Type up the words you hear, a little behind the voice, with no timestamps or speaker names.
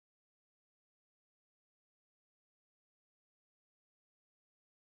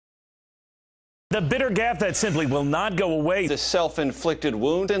The bitter gaffe that simply will not go away. The self-inflicted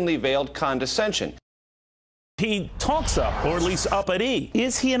wound, thinly veiled condescension. He talks up, or at least uppity.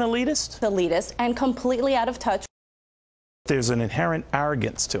 Is he an elitist? Elitist and completely out of touch. There's an inherent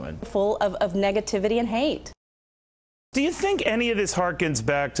arrogance to him. Full of negativity and hate. Do you think any of this harkens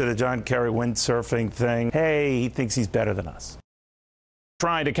back to the John Kerry windsurfing thing? Hey, he thinks he's better than us.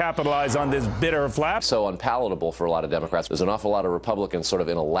 Trying to capitalize on this bitter flap. So unpalatable for a lot of Democrats. There's an awful lot of Republicans sort of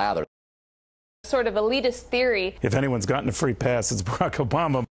in a lather. Sort of elitist theory. If anyone's gotten a free pass, it's Barack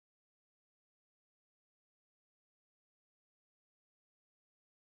Obama.